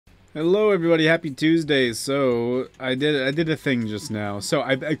Hello everybody, happy Tuesday. So I did a thing just now. So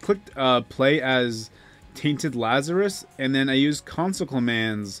I clicked play as Tainted Lazarus, and then I used console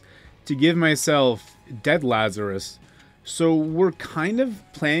commands to give myself Dead Lazarus. So we're kind of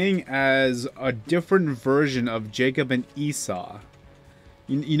playing as a different version of Jacob and Esau.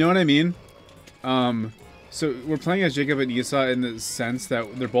 You know what I mean? Um, so we're playing as Jacob and Esau in the sense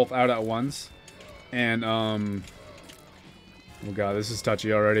that they're both out at once, and oh god, this is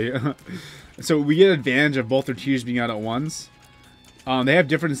touchy already. So we get advantage of both their tiers being out at once. They have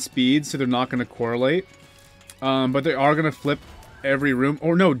different speeds, so they're not going to correlate. But they are going to flip every room.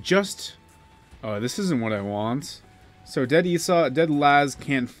 Or no, just... Oh, this isn't what I want. So Dead Esau, Dead Laz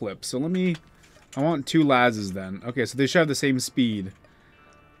can't flip. So let me... I want two Lazes then. Okay, so they should have the same speed.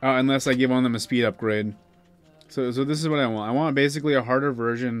 Unless I give one of them a speed upgrade. So this is what I want. I want basically a harder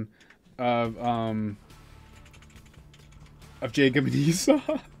version of Jacob and Esau.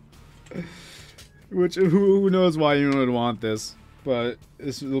 Which, who knows why you would want this. But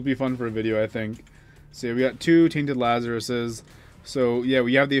it'll be fun for a video, I think. So yeah, we got two Tainted Lazaruses. So yeah,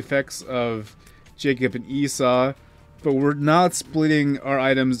 we have the effects of Jacob and Esau. But we're not splitting our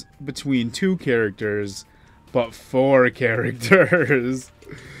items between two characters, but four characters.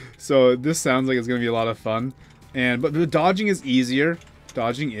 So this sounds like it's going to be a lot of fun. But the dodging is easier.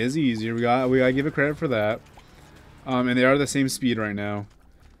 Dodging is easier. We gotta give it credit for that. And they are the same speed right now.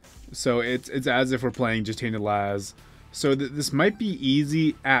 So it's as if we're playing just Tainted Laz. So this might be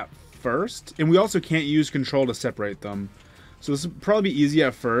easy at first. And we also can't use control to separate them. So this will probably be easy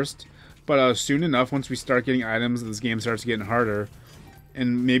at first. But soon enough, once we start getting items, this game starts getting harder.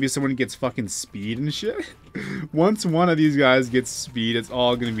 And maybe someone gets fucking speed and shit. Once one of these guys gets speed, it's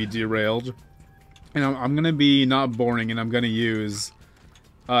all going to be derailed. And I'm going to be not boring, and I'm going to use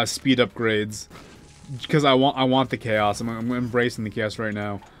speed upgrades. Because I want the chaos. I'm embracing the chaos right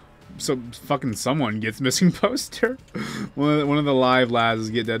now. So fucking someone gets missing poster. one of the live lads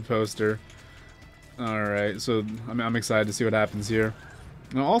get dead poster. Alright, so I'm excited to see what happens here.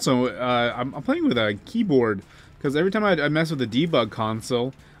 Now also, I'm playing with a keyboard. Because every time I mess with the debug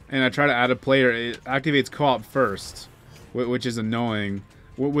console and I try to add a player, it activates co-op first. Which is annoying.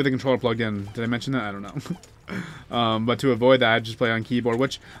 With the controller plugged in. Did I mention that? I don't know. But to avoid that, I just play on keyboard,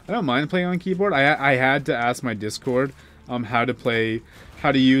 which I don't mind playing on keyboard. I had to ask my Discord how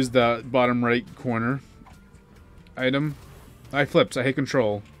to use the bottom right corner item. I flipped. I hit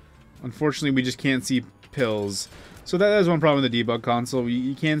control. Unfortunately, we just can't see pills. So that is one problem with the debug console.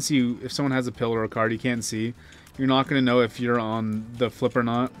 You can't see if someone has a pill or a card. You can't see. You're not going to know if you're on the flip or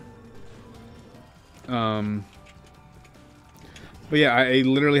not. But yeah, I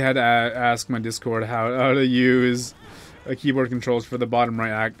literally had to ask my Discord how to use keyboard controls for the bottom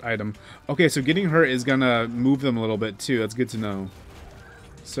right item. Okay, so getting hurt is gonna move them a little bit too. That's good to know.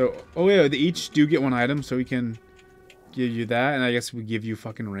 So, oh yeah, they each do get one item, so we can give you that, and I guess we give you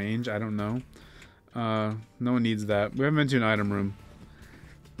fucking range. I don't know. No one needs that. We haven't been to an item room.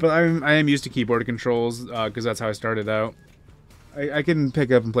 But I am used to keyboard controls, because that's how I started out. I can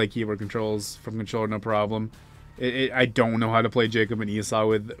pick up and play keyboard controls from controller, no problem. I don't know how to play Jacob and Esau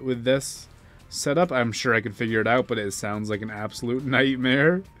with this setup. I'm sure I could figure it out, but it sounds like an absolute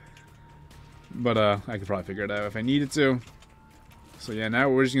nightmare. But I could probably figure it out if I needed to. So yeah, now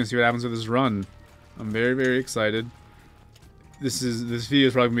we're just gonna see what happens with this run. I'm very, very excited. This video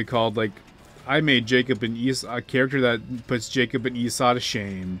is probably gonna be called like, I made Jacob and Esau, a character that puts Jacob and Esau to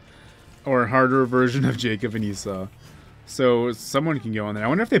shame, or a harder version of Jacob and Esau. So someone can go on there. I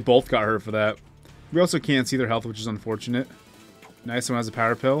wonder if they both got hurt for that. We also can't see their health, which is unfortunate. Nice, someone has a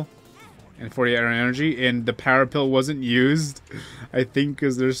power pill. And 48 energy. And the power pill wasn't used. I think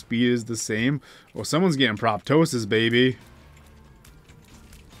because their speed is the same. Well, someone's getting proptosis, baby.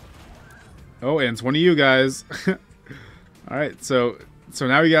 Oh, and it's one of you guys. Alright, so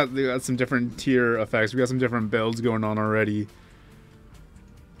now we got some different tier effects. We got some different builds going on already.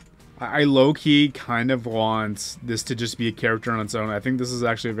 I low-key kind of want this to just be a character on its own. I think this is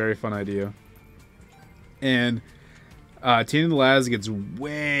actually a very fun idea. And Tainted Laz gets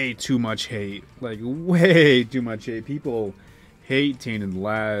way too much hate. Like, way too much hate. People hate Tainted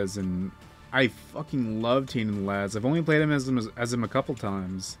Laz, and I fucking love Tainted Laz. I've only played him as him a couple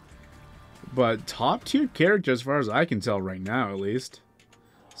times. But top tier character as far as I can tell right now, at least.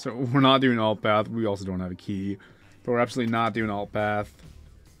 So we're not doing alt path. We also don't have a key. But we're absolutely not doing alt path.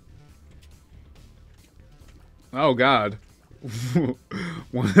 Oh god.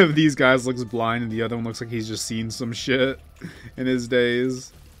 One of these guys looks blind and the other one looks like he's just seen some shit in his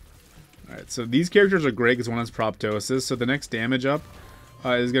days. Alright, so these characters are great because one has proptosis, so the next damage up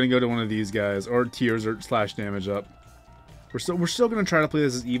is going to go to one of these guys, or tiers or slash damage up. We're still gonna try to play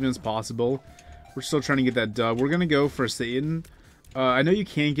this as even as possible. We're still trying to get that dub. We're gonna go for Satan. I know you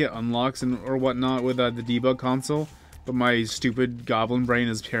can't get unlocks and or whatnot with the debug console, but my stupid goblin brain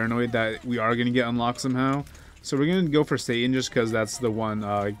is paranoid that we are gonna get unlocked somehow. So we're gonna go for Satan just because that's the one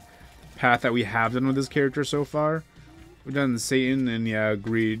path that we have done with this character so far. We've done Satan and yeah,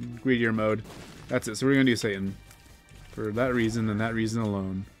 greedier mode. That's it. So we're gonna do Satan for that reason and that reason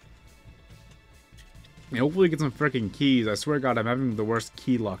alone. And hopefully get some freaking keys. I swear to God, I'm having the worst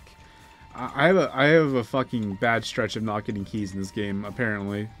key luck. I have a fucking bad stretch of not getting keys in this game,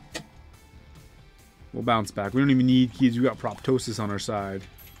 apparently. We'll bounce back. We don't even need keys. We got Proptosis on our side.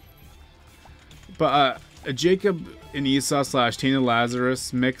 But a Jacob and Esau / Tainted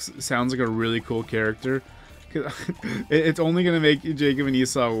Lazarus mix sounds like a really cool character. It's only gonna make Jacob and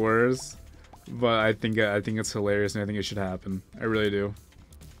Esau worse, but I think it's hilarious and I think it should happen. I really do.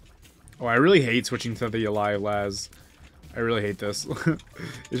 Oh, I really hate switching to the alive Laz. I really hate this.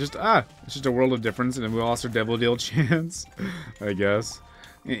 It's just a world of difference, and we lost our Devil Deal chance, I guess.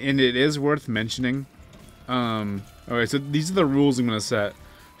 And it is worth mentioning. Okay, so these are the rules I'm gonna set.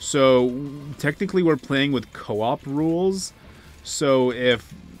 So technically, we're playing with co-op rules. So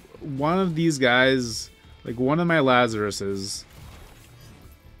if one of these guys, like one of my Lazaruses,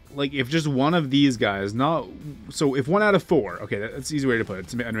 like if just one of these guys, not so if 1 out of 4, okay, that's an easy way to put it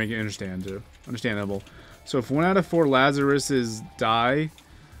to make it understandable. So if 1 out of 4 Lazaruses die,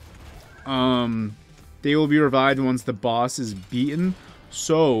 they will be revived once the boss is beaten.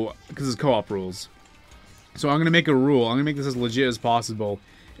 So, because it's co-op rules. So I'm gonna make a rule. I'm gonna make this as legit as possible.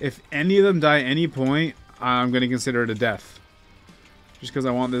 If any of them die at any point, I'm gonna consider it a death. Just because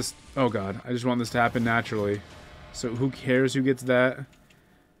I want this. Oh God, I just want this to happen naturally. So who cares who gets that?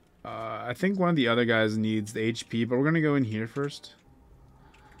 I think one of the other guys needs the HP, but we're gonna go in here first.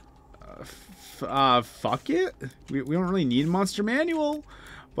 Fuck it. We don't really need Monster Manual,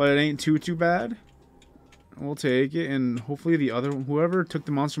 but it ain't too bad. We'll take it, and hopefully the other whoever took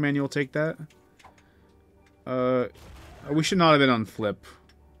the Monster Manual take that. We should not have been on flip.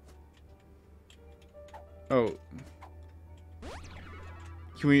 Oh.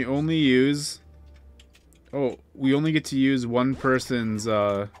 Can we only use... Oh, we only get to use one person's,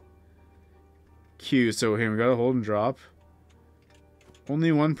 Q. So, here, we gotta hold and drop.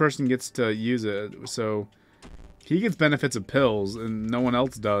 Only one person gets to use it, so... He gets benefits of pills, and no one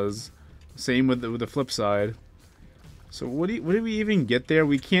else does. Same with the flip side. So, what did we even get there?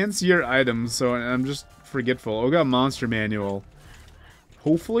 We can't see our items, so I'm just forgetful. Oh, we got Monster Manual.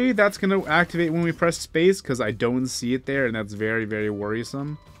 Hopefully that's going to activate when we press space, because I don't see it there, and that's very, very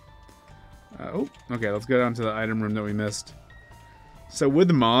worrisome. Oh, okay, let's go down to the item room that we missed. So with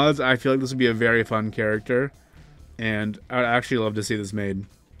the mods, I feel like this would be a very fun character, and I'd actually love to see this made.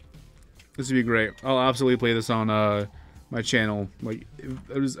 This would be great. I'll absolutely play this on my channel. Like,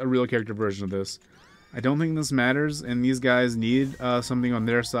 there's a real character version of this. I don't think this matters, and these guys need something on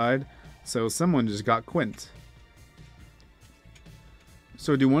their side, so someone just got Quint.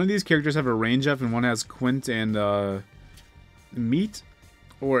 So do one of these characters have a range up and one has Quint and meat?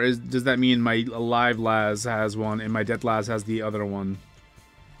 Or does that mean my alive Laz has one and my dead Laz has the other one?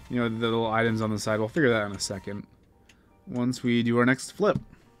 You know, the little items on the side. We'll figure that out in a second. Once we do our next flip.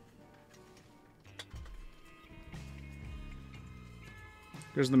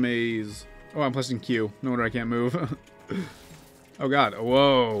 There's the maze. Oh, I'm pressing Q. No wonder I can't move. Oh god.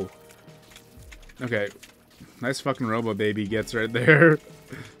 Whoa. Okay. Nice fucking Robo Baby gets right there.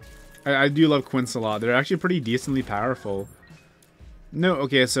 I do love Quints a lot. They're actually pretty decently powerful. No,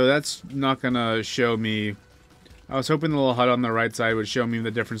 okay, so that's not gonna show me... I was hoping the little HUD on the right side would show me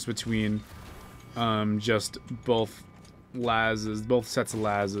the difference between just both Lazes, both sets of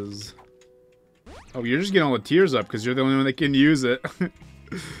Lazes. Oh, you're just getting all the tears up because you're the only one that can use it.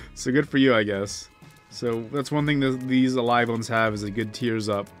 So good for you, I guess. So that's one thing that these alive ones have is a good tears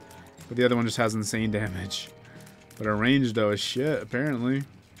up. But the other one just has insane damage. But our range, though, is shit, apparently.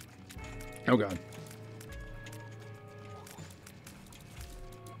 Oh, God.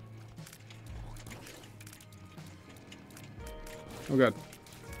 Oh, God.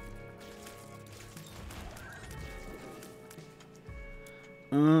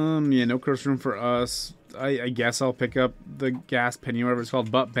 Yeah, no curse room for us. I guess I'll pick up the gas penny, whatever it's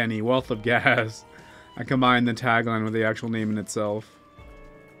called, butt penny, wealth of gas. I combine the tagline with the actual name in itself.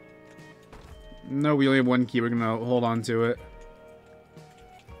 No, we only have one key. We're gonna hold on to it.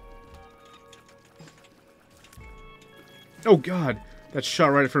 Oh god, that shot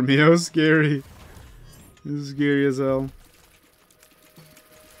right from me. That was scary. This is scary as hell.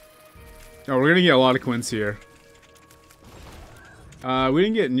 Oh, we're gonna get a lot of Quints here. We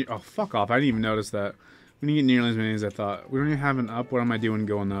didn't get... Oh, fuck off. I didn't even notice that. We didn't get nearly as many as I thought. We don't even have an up. What am I doing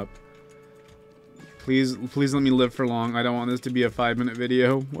going up? Please let me live for long. I don't want this to be a 5-minute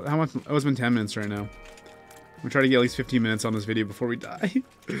video. How much? Oh, it's been 10 minutes right now. I'm gonna try to get at least 15 minutes on this video before we die.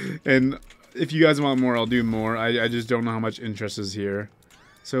 And if you guys want more, I'll do more. I just don't know how much interest is here.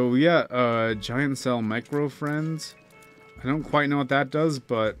 So we got giant cell micro friends. I don't quite know what that does,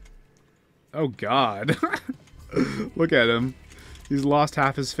 but oh god. Look at him. He's lost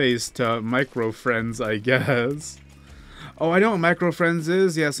half his face to micro friends, I guess. Oh, I know what micro friends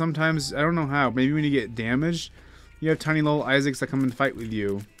is. Yeah, sometimes, I don't know how. Maybe when you get damaged, you have tiny little Isaacs that come and fight with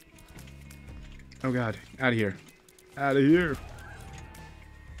you. Oh god, out of here. Out of here.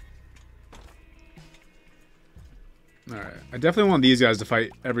 Alright, I definitely want these guys to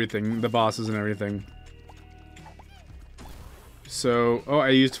fight everything, the bosses and everything. So, oh, I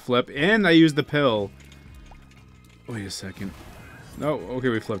used flip, and I used the pill. Wait a second. Oh, okay,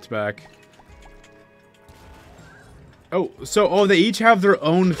 we flipped back. Oh, they each have their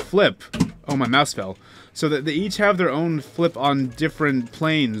own flip. Oh, my mouse fell. So that they each have their own flip on different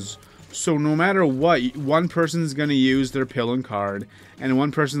planes. So no matter what, one person's gonna use their pill and card, and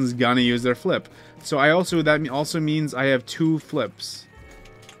one person's gonna use their flip. So that also means I have 2 flips.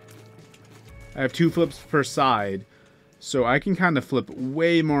 I have 2 flips per side, so I can kind of flip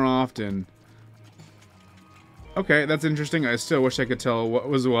way more often. Okay, that's interesting. I still wish I could tell what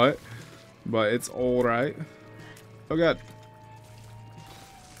was what, but it's all right. Oh god.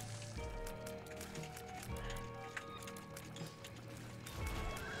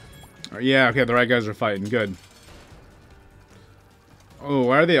 Yeah, okay, the right guys are fighting. Good. Oh,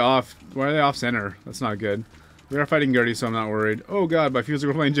 why are they off? Why are they off center? That's not good. We are fighting Gertie, so I'm not worried. Oh god, but I feel like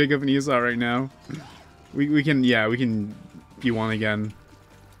we're playing Jacob and Esau right now. We can be one again.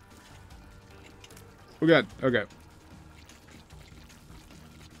 Oh god, okay.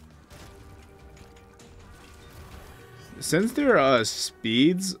 Since their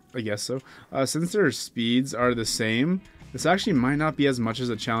speeds, I guess so. Since their speeds are the same, this actually might not be as much as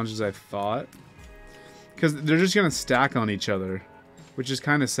a challenge as I thought. Because they're just going to stack on each other, which is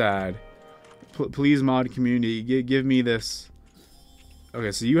kind of sad. Please, mod community, give me this.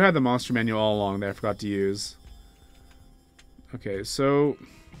 Okay, so you had the monster manual all along that I forgot to use. Okay, so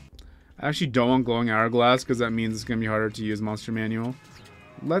I actually don't want glowing hourglass because that means it's going to be harder to use monster manual.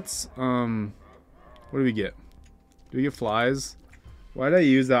 Let's, what do we get? Do we get flies? Why did I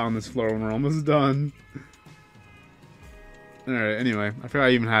use that on this floor when we're almost done? Alright, anyway. I forgot I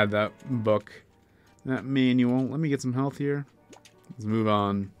even had that book. That manual. Let me get some health here. Let's move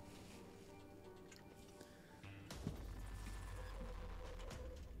on.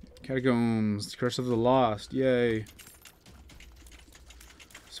 Catacombs. Curse of the Lost. Yay.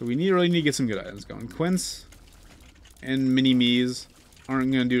 So we really need to get some good items going. Quince and Mini-Me's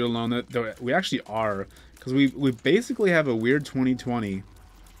aren't going to do it alone. Though we actually are. Because we basically have a weird 2020.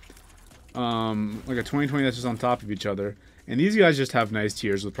 Like a 2020 that's just on top of each other. And these guys just have nice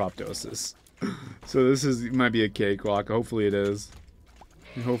tiers with Proptosis. So this might be a cakewalk. Hopefully it is.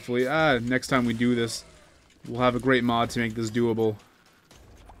 And hopefully, next time we do this, we'll have a great mod to make this doable.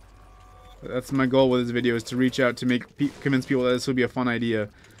 That's my goal with this video, is to reach out to convince people that this would be a fun idea.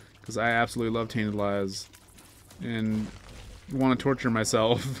 Because I absolutely love Tainted Lies. And want to torture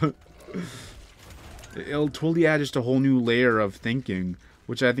myself. It'll totally add just a whole new layer of thinking,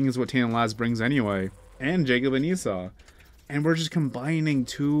 which I think is what Tainted Lies brings anyway. And Jacob and Esau. And we're just combining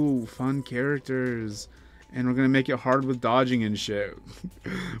 2 fun characters. And we're going to make it hard with dodging and shit.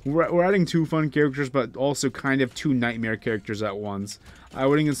 We're adding 2 fun characters, but also kind of 2 nightmare characters at once. I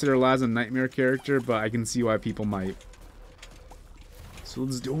wouldn't consider Laz a nightmare character, but I can see why people might. So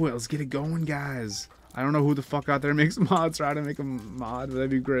let's do it. Let's get it going, guys. I don't know who the fuck out there makes mods. Try to make a mod, but that'd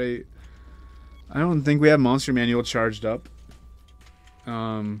be great. I don't think we have Monster Manual charged up.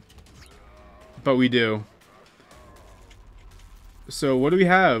 But we do. So what do we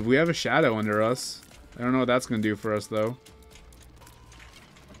have? We have a shadow under us. I don't know what that's going to do for us, though.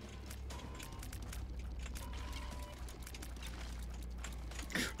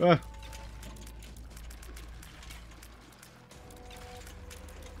 Ah.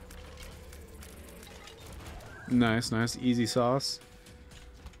 Nice, nice. Easy sauce.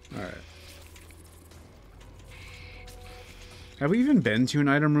 Alright. Have we even been to an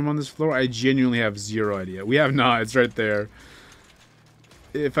item room on this floor? I genuinely have zero idea. We have not. It's right there.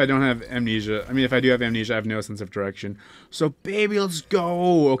 If I don't have amnesia. I mean, if I do have amnesia, I have no sense of direction. So, baby, let's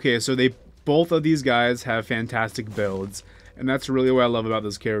go! Okay, so both of these guys have fantastic builds. And that's really what I love about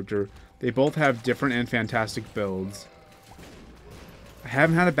this character. They both have different and fantastic builds. I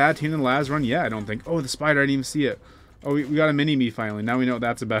haven't had a bad Tainted Lies run yet, I don't think. Oh, the spider, I didn't even see it. Oh, we got a mini-me finally. Now we know what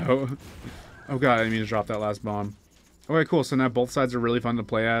that's about. Oh god, I didn't mean to drop that last bomb. Okay, cool. So now both sides are really fun to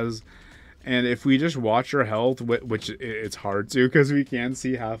play as. And if we just watch our health, which it's hard to because we can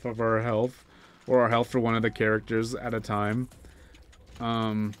see half of our health, or our health for one of the characters at a time,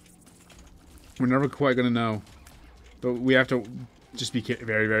 we're never quite going to know. But we have to just be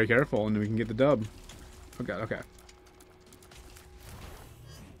very, very careful, and we can get the dub. Oh god, okay.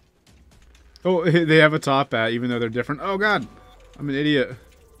 Oh, they have a top hat, even though they're different. Oh god, I'm an idiot.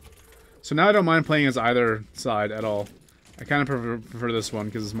 So now I don't mind playing as either side at all. I kind of prefer this one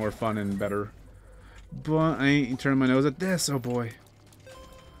because it's more fun and better. But I ain't turning my nose at this. Oh boy.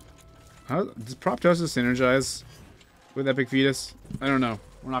 Does Proptosis synergize with Epic Fetus? I don't know.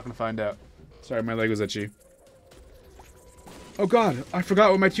 We're not going to find out. Sorry, my leg was itchy. Oh god, I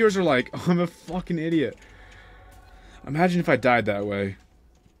forgot what my tears are like. I'm a fucking idiot. Imagine if I died that way.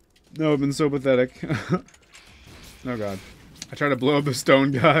 No, I've been so pathetic. Oh god. I tried to blow up a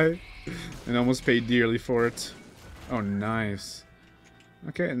stone guy and almost paid dearly for it. Oh, nice.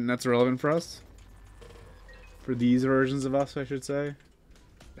 Okay, and that's relevant for us? For these versions of us, I should say.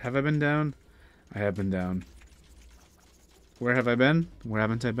 Have I been down? I have been down. Where have I been? Where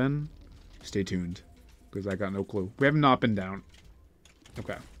haven't I been? Stay tuned, because I got no clue. We have not been down.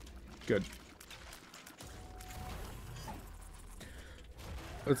 Okay, good.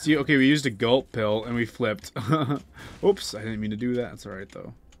 Let's see. Okay, we used a gulp pill, and we flipped. Oops, I didn't mean to do that. That's alright,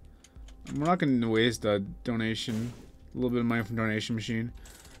 though. We're not going to waste a donation. A little bit of money from donation machine.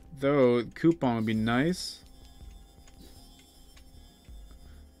 Though, coupon would be nice.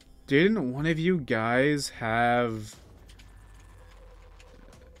 Didn't one of you guys have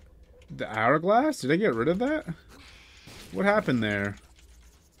the hourglass? Did I get rid of that? What happened there?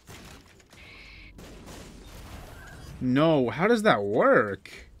 No, how does that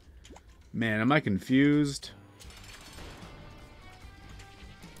work? Man, am I confused?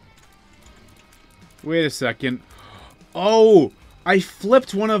 Wait a second. Oh, I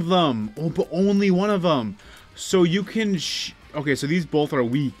flipped one of them. Oh, but only one of them. So you can... okay, so these both are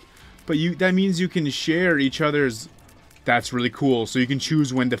weak. But that means you can share each other's... That's really cool. So you can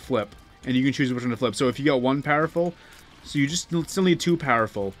choose when to flip. And you can choose which one to flip. So if you got one powerful, so you just still need two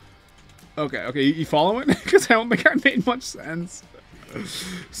powerful. Okay, you following? Because I don't think I made much sense.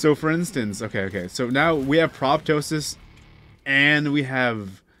 So for instance, okay. So now we have Proptosis and we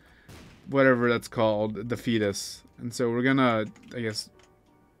have... whatever that's called, the fetus. And so we're gonna, I guess,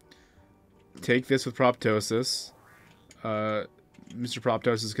 take this with Proptosis. Mr.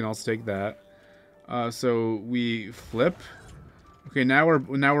 Proptosis can also take that. So we flip. Okay, now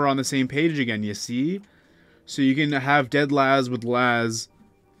we're on the same page again, you see? So you can have dead Laz with Laz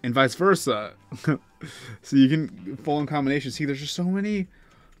and vice versa. So you can full in combination. See, there's just so many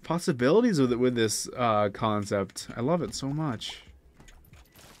possibilities with this concept. I love it so much.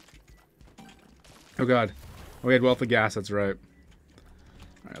 Oh god. Oh, we had Wealth of Gas, that's right.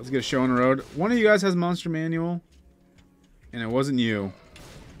 Alright, let's get a show on the road. One of you guys has Monster Manual. And it wasn't you.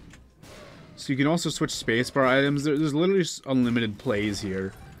 So you can also switch spacebar items. There's literally just unlimited plays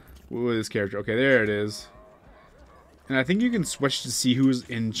here with this character. Okay, there it is. And I think you can switch to see who's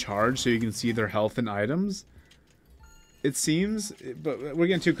in charge so you can see their health and items. It seems, but we're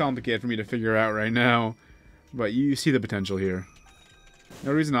getting too complicated for me to figure out right now. But you see the potential here.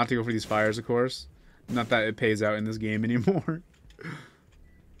 No reason not to go for these fires, of course. Not that it pays out in this game anymore.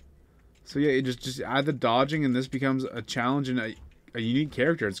 So yeah, just add the dodging and this becomes a challenge and a unique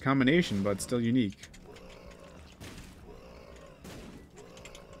character. It's a combination, but still unique.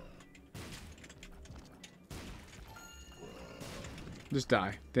 Just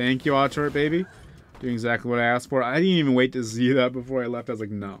die. Thank you, Autort, baby. Doing exactly what I asked for. I didn't even wait to see that before I left. I was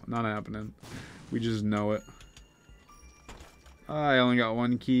like, no, not happening. We just know it. I only got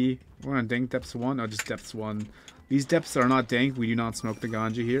one key. We're on dank depths 1. No, just depths 1. These depths are not dank. We do not smoke the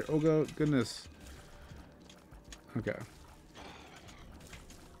ganja here. Oh, goodness. Okay.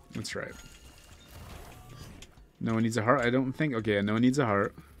 That's right. No one needs a heart, I don't think. Okay, no one needs a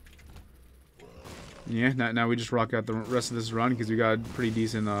heart. Yeah, now we just rock out the rest of this run because we got pretty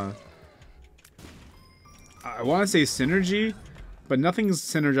decent, I want to say synergy, but nothing's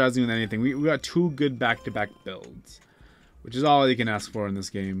synergizing with anything. We got two good back-to-back builds, which is all you can ask for in this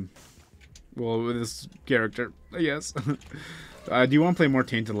game. Well, with this character, I guess. Do you want to play more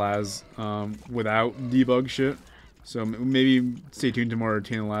Tainted Laz without debug shit? So maybe stay tuned to more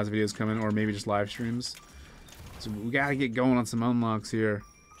Tainted Laz videos coming, or maybe just live streams. So we gotta get going on some unlocks here.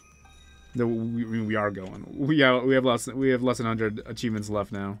 No, we are going. We have less than 100 achievements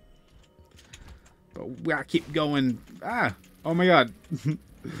left now. But we gotta keep going. Ah! Oh my god.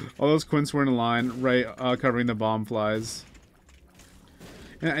 All those quints were in a line, right, covering the bomb flies.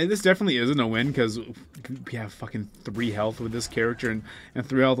 And this definitely isn't a win because we have fucking 3 health with this character and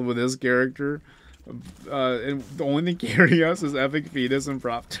 3 health with this character. And the only thing carrying us is Epic Fetus and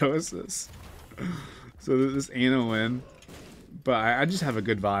Proptosis. So this ain't a win. But I just have a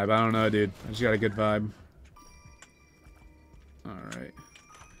good vibe. I don't know, dude. I just got a good vibe. Alright.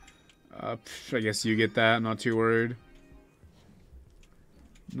 I guess you get that. I'm not too worried.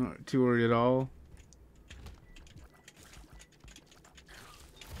 Not too worried at all.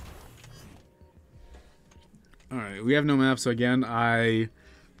 Alright, we have no map, so again, I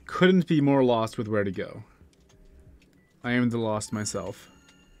couldn't be more lost with where to go. I am the lost myself.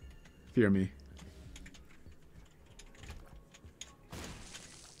 Fear me.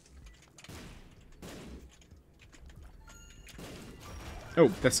 Oh,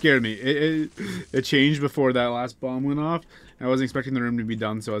 that scared me. It changed before that last bomb went off. I wasn't expecting the room to be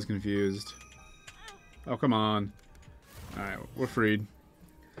done, so I was confused. Oh, come on. Alright, we're freed.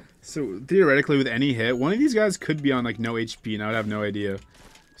 So, theoretically, with any hit, one of these guys could be on, like, no HP, and I would have no idea.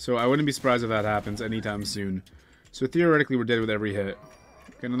 So, I wouldn't be surprised if that happens anytime soon. So, theoretically, we're dead with every hit.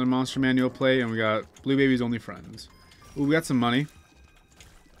 Got another Monster Manual play, and we got Blue Baby's Only Friends. Ooh, we got some money.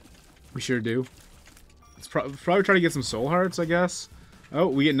 We sure do. Let's probably try to get some Soul Hearts, I guess. Oh,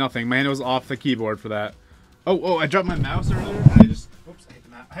 we get nothing. My hand was off the keyboard for that. Oh, I dropped my mouse earlier, and I just... Oops,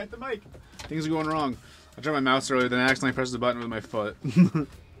 I hit the mic. Things are going wrong. I dropped my mouse earlier, then I accidentally pressed the button with my foot.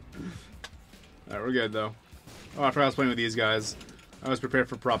 Alright, we're good, though. Oh, I forgot I was playing with these guys. I was prepared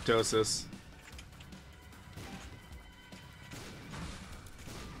for Proptosis.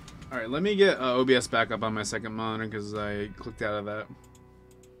 Alright, let me get OBS back up on my second monitor, because I clicked out of that.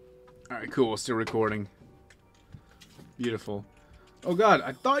 Alright, cool. Still recording. Beautiful. Oh god,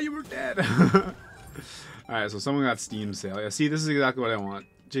 I thought you were dead! Alright, so someone got Steam sale. Yeah, see, this is exactly what I want.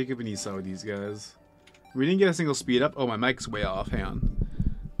 Jacob and Esau with these guys. We didn't get a single speed up. Oh, my mic's way off. Hang on.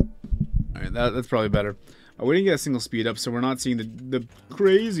 Alright, that's probably better. We didn't get a single speed up, so we're not seeing the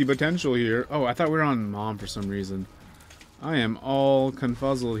crazy potential here. Oh, I thought we were on Mom for some reason. I am all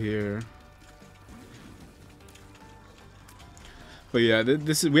confuzzled here. But yeah,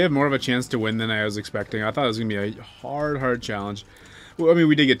 we have more of a chance to win than I was expecting. I thought it was going to be a hard challenge. Well, I mean,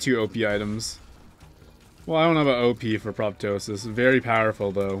 we did get 2 OP items. Well, I don't know about OP for Proptosis. Very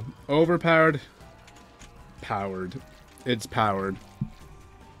powerful, though. Overpowered? Powered. It's powered.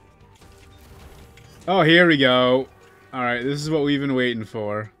 Oh, here we go. Alright, this is what we've been waiting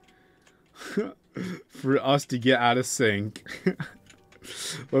for. For us to get out of sync.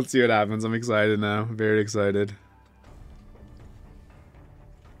 Let's see what happens. I'm excited now. Very excited.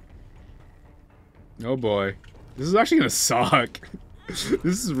 Oh boy. This is actually gonna suck.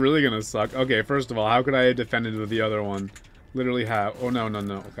 This is really gonna suck. Okay, first of all, how could I have defended with the other one? Literally how? Oh, no.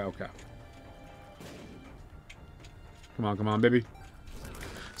 Okay. Come on, baby.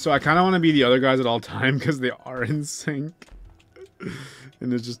 So I kind of want to be the other guys at all time because they are in sync.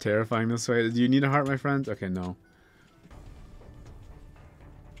 And it's just terrifying this way. Do you need a heart, my friends? Okay, no.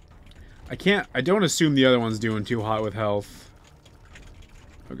 I don't assume the other one's doing too hot with health.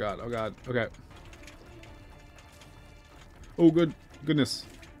 Oh god, okay. Oh, goodness.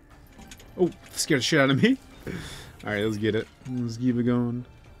 Oh, scared the shit out of me. Alright, let's get it. Let's keep it going.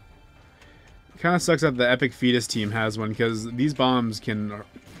 It kind of sucks that the Epic Fetus team has one, because these bombs can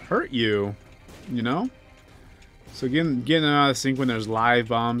hurt you, you know? So getting them out of sync when there's live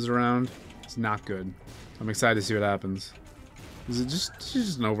bombs around, it's not good. I'm excited to see what happens. This is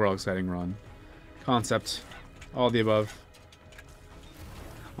just an overall exciting run. Concept. All the above.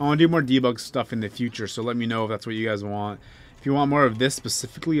 I want to do more debug stuff in the future, so let me know if that's what you guys want. If you want more of this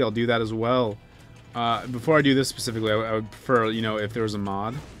specifically, I'll do that as well. Before I do this specifically, I would prefer, you know, if there was a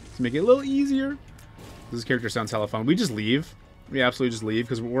mod to make it a little easier. This character sounds hella fun. We just leave. We absolutely just leave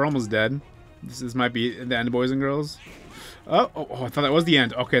because we're almost dead. This might be the end, boys and girls. Oh, I thought that was the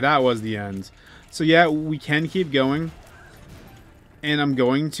end. Okay, that was the end. So yeah, we can keep going. And I'm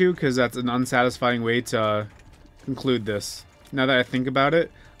going to, because that's an unsatisfying way to conclude this. Now that I think about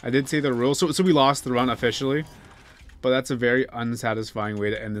it, I did say the rule. So we lost the run officially. But that's a very unsatisfying way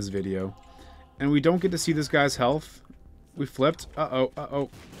to end this video. And we don't get to see this guy's health. We flipped. Uh-oh.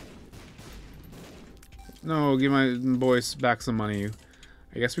 No, give my boys back some money.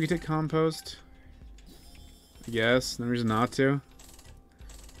 I guess we could take compost. I guess. No reason not to.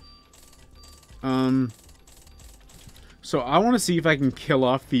 So I want to see if I can kill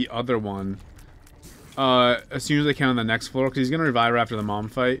off the other one. As soon as I can on the next floor. Because he's going to revive after the mom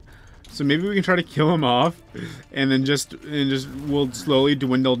fight. So maybe we can try to kill him off, and then we'll slowly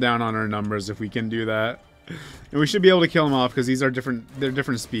dwindle down on our numbers if we can do that. And we should be able to kill him off because these are different. They're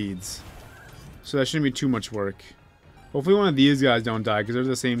different speeds, so that shouldn't be too much work. Hopefully one of these guys don't die, because they're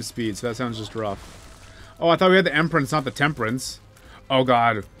the same speed, so that sounds just rough. Oh, I thought we had the Emperance, not the Temperance. Oh,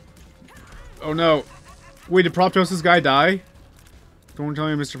 God. Oh, no. Wait, did Proptosis guy die? Don't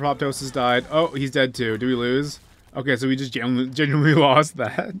tell me Mr. Proptosis died. Oh, he's dead, too. Do we lose? Okay, so we just genuinely lost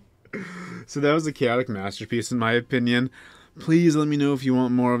that. So that was a chaotic masterpiece, in my opinion. Please let me know if you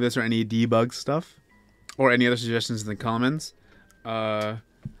want more of this or any debug stuff. Or any other suggestions in the comments. I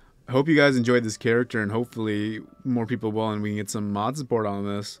hope you guys enjoyed this character, and hopefully more people will, and we can get some mod support on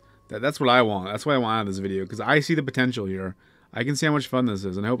this. That's what I want. That's what I want out of this video, because I see the potential here. I can see how much fun this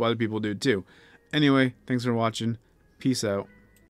is, and I hope other people do too. Anyway, thanks for watching. Peace out.